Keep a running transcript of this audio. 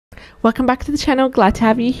Welcome back to the channel. Glad to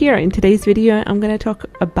have you here. In today's video, I'm going to talk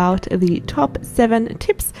about the top 7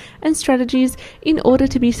 tips and strategies in order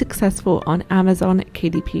to be successful on Amazon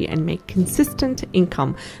KDP and make consistent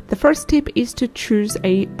income. The first tip is to choose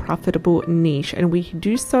a profitable niche, and we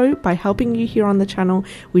do so by helping you here on the channel.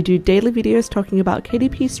 We do daily videos talking about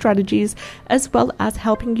KDP strategies, as well as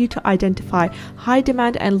helping you to identify high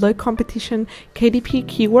demand and low competition KDP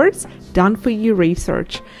keywords, done for you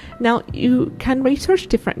research. Now, you can research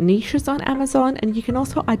different niches on Amazon, and you can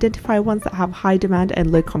also identify ones that have high demand and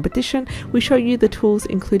low competition. We show you the tools,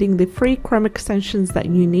 including the free Chrome extensions that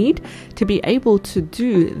you need to be able to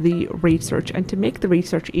do the research and to make the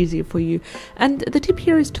research easier for you. And the tip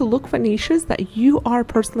here is to look for niches that you are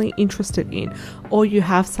personally interested in or you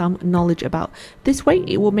have some knowledge about. This way,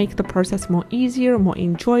 it will make the process more easier, more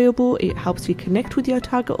enjoyable. It helps you connect with your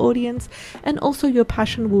target audience, and also your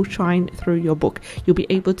passion will shine through your book. You'll be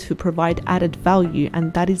able to provide added value,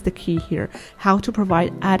 and that is the key here: how to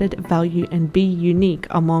provide added value and be unique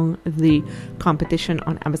among the competition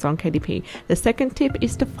on Amazon KDP. The second tip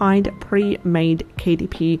is to find pre-made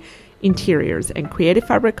KDP interiors, and Creative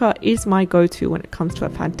Fabrica is my go-to when it comes to a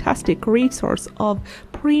fantastic resource of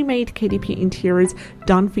pre-made KDP interiors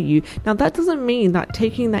done for you. Now, that doesn't mean that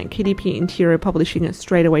taking that KDP interior, publishing it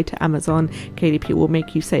straight away to Amazon KDP will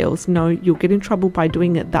make you sales. No, you'll get in trouble by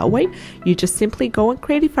doing it that way. You just simply go on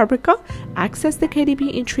Creative Fabrica, access the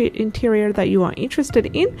KDP interior that you are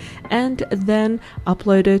interested in, and then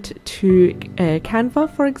upload it to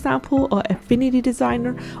Canva, for example, or Affinity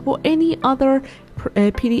Designer, or any other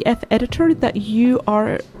PDF editor that you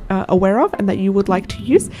are aware of and that you would like to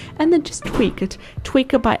use, and then just tweak it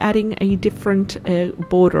by adding a different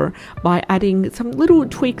border, by adding some little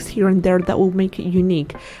tweaks here and there that will make it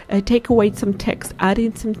unique. Take away some text, add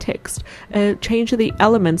in some text, change the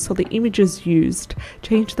elements or the images used,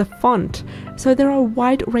 change the font. So there are a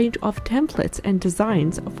wide range of templates and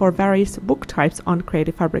designs for various book types on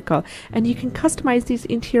Creative Fabrica, and you can customize these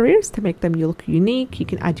interiors to make them look unique. You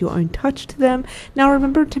can add your own touch to them. Now,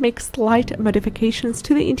 remember to make slight modifications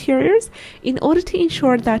to the interiors in order to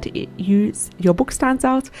ensure that your book stands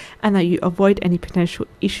out and that you avoid any potential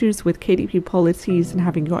issues with KDP policies and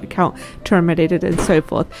having your account terminated and so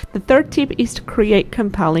forth. The third tip is to create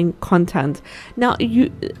compelling content. Now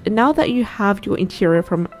that you have your interior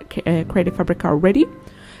from Creative Fabrica ready,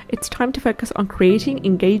 it's time to focus on creating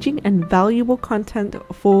engaging and valuable content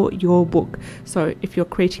for your book. So if you're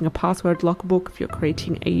creating a password lock book, if you're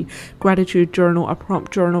creating a gratitude journal, a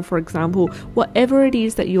prompt journal, for example, whatever it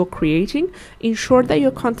is that you're creating, ensure that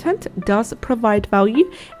your content does provide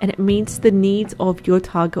value and it meets the needs of your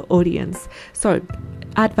target audience. So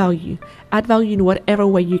add value in whatever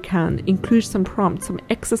way you can. Include some prompts, some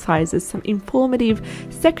exercises, some informative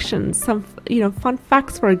sections, some fun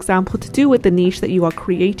facts, for example, to do with the niche that you are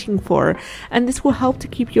creating for, and this will help to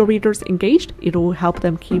keep your readers engaged. It will help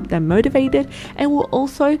them keep them motivated, and will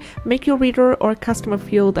also make your reader or customer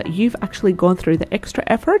feel that you've actually gone through the extra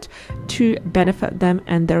effort to benefit them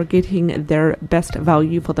and they're getting their best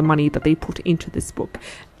value for the money that they put into this book.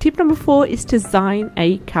 Tip number 4 is to design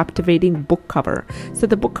a captivating book cover. So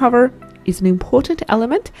the book cover is an important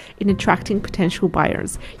element in attracting potential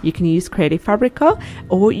buyers. You can use Creative Fabrica,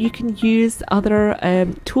 or you can use other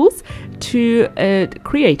tools to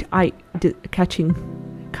create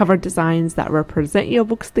eye-catching cover designs that represent your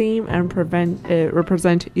book's theme and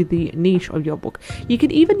represent the niche of your book. You can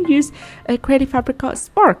even use Creative Fabrica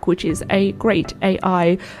Spark, which is a great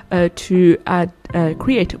AI to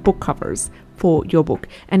create book covers for your book.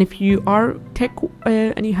 And if you are tech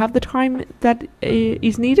and you have the time that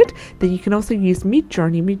is needed, then you can also use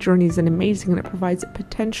Midjourney. Midjourney is an amazing, and it provides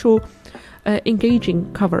potential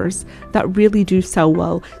engaging covers that really do sell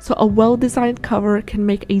well. So a well-designed cover can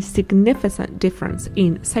make a significant difference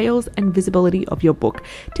in sales and visibility of your book.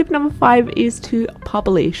 Tip number 5 is to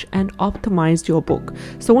publish and optimize your book.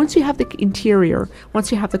 So once you have the interior,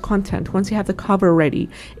 once you have the content, once you have the cover ready,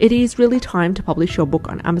 it is really time to publish your book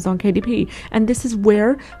on Amazon KDP. And this is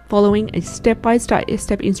where following a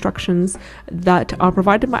step-by-step instructions that are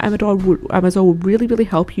provided by Amazon will really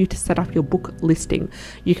help you to set up your book listing.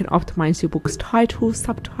 You can optimize your book's title,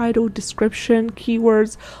 subtitle, description,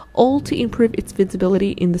 keywords, all to improve its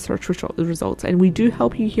visibility in the search results. And we do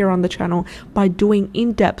help you here on the channel by doing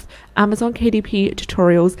in-depth Amazon KDP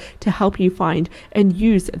tutorials to help you find and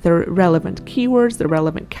use the relevant keywords, the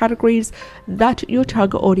relevant categories that your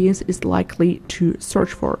target audience is likely to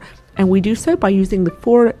search for. And we do so by using the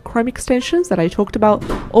 4 Chrome extensions that I talked about,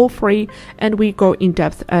 all free, and we go in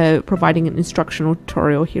depth providing an instructional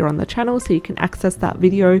tutorial here on the channel, so you can access that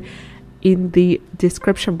video in the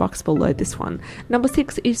description box below this one. Number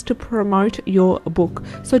 6 is to promote your book.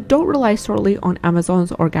 So don't rely solely on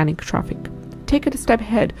Amazon's organic traffic. Take it a step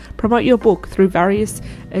ahead. Promote your book through various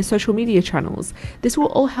social media channels. This will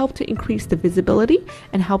all help to increase the visibility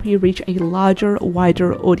and help you reach a larger,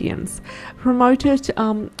 wider audience. Promote it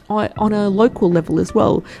on a local level as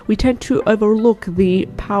well. We tend to overlook the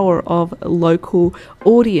power of local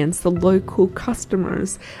audience, the local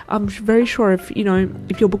customers. I'm very sure if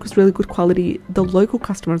your book is really good quality, the local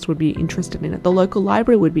customers would be interested in it. The local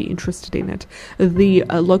library would be interested in it. The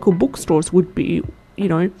local bookstores would be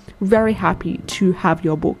very happy to have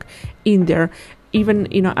your book in there, even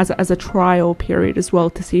as a trial period as well,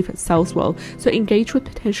 to see if it sells well. So engage with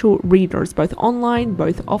potential readers, both online,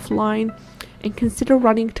 both offline, and consider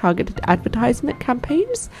running targeted advertisement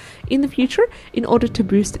campaigns in the future in order to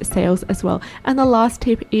boost sales as well. And the last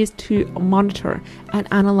tip is to monitor and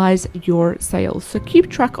analyze your sales. So keep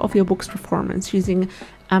track of your book's performance using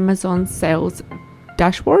Amazon sales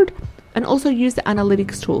dashboard. And also use the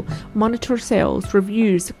analytics tool. Monitor sales,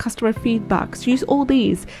 reviews, customer feedbacks. Use all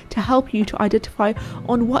these to help you to identify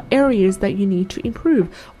on what areas that you need to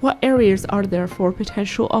improve. What areas are there for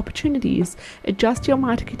potential opportunities. Adjust your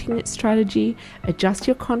marketing strategy. Adjust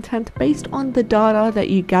your content based on the data that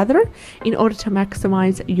you gather in order to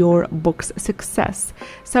maximize your book's success.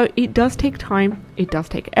 So it does take time. It does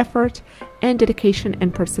take effort and dedication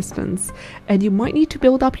and persistence, and you might need to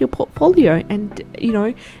build up your portfolio and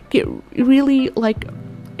get really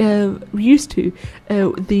used to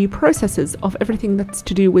the processes of everything that's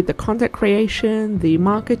to do with the content creation, the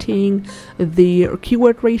marketing, the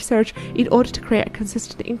keyword research, in order to create a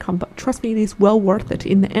consistent income. But trust me, it is well worth it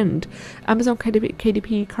in the end. Amazon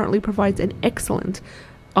KDP currently provides an excellent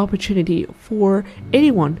opportunity for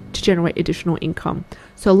anyone to generate additional income.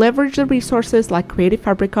 So leverage the resources like Creative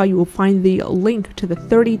Fabrica. You will find the link to the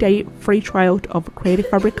 30-day free trial of Creative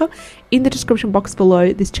Fabrica in the description box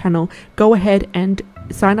below this channel. Go ahead and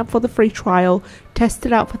sign up for the free trial, test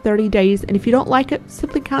it out for 30 days, and if you don't like it,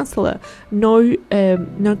 simply cancel it. No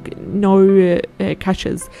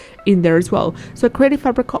catches in there as well. So Creative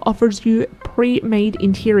Fabrica offers you pre-made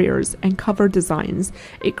interiors and cover designs.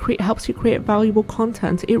 It helps you create valuable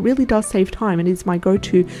content. It really does save time, and it's my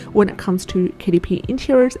go-to when it comes to KDP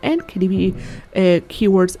interiors and KDP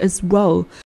keywords as well.